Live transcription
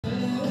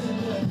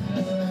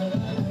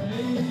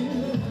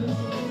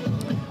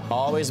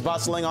Always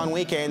bustling on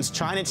weekends,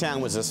 Chinatown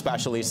was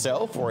especially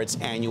so for its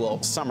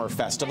annual summer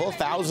festival.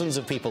 Thousands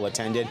of people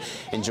attended,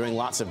 enjoying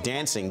lots of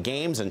dancing,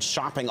 games, and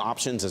shopping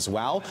options as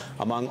well.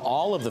 Among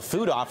all of the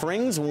food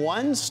offerings,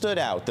 one stood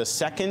out: the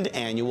second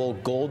annual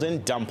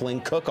Golden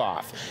Dumpling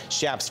Cook-off.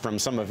 Chefs from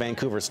some of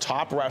Vancouver's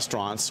top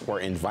restaurants were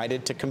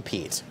invited to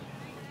compete.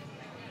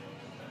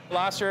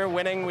 Last year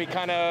winning, we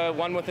kind of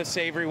won with a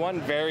savory one,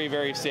 very,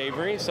 very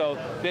savory. So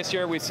this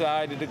year we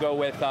decided to go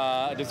with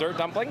a dessert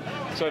dumpling.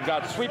 So we've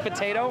got sweet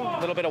potato, a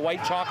little bit of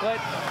white chocolate,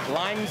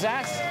 lime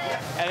zest,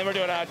 and then we're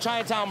doing a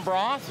Chinatown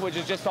broth, which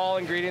is just all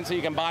ingredients that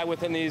you can buy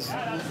within these,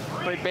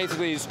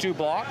 basically these two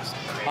blocks.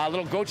 A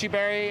little goji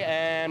berry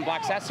and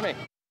black sesame.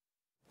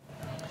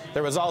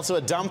 There was also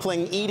a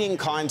dumpling eating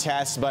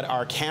contest, but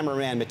our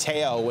cameraman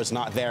Mateo was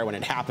not there when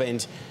it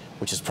happened,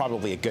 which is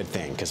probably a good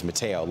thing because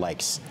Mateo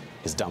likes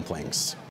his dumplings.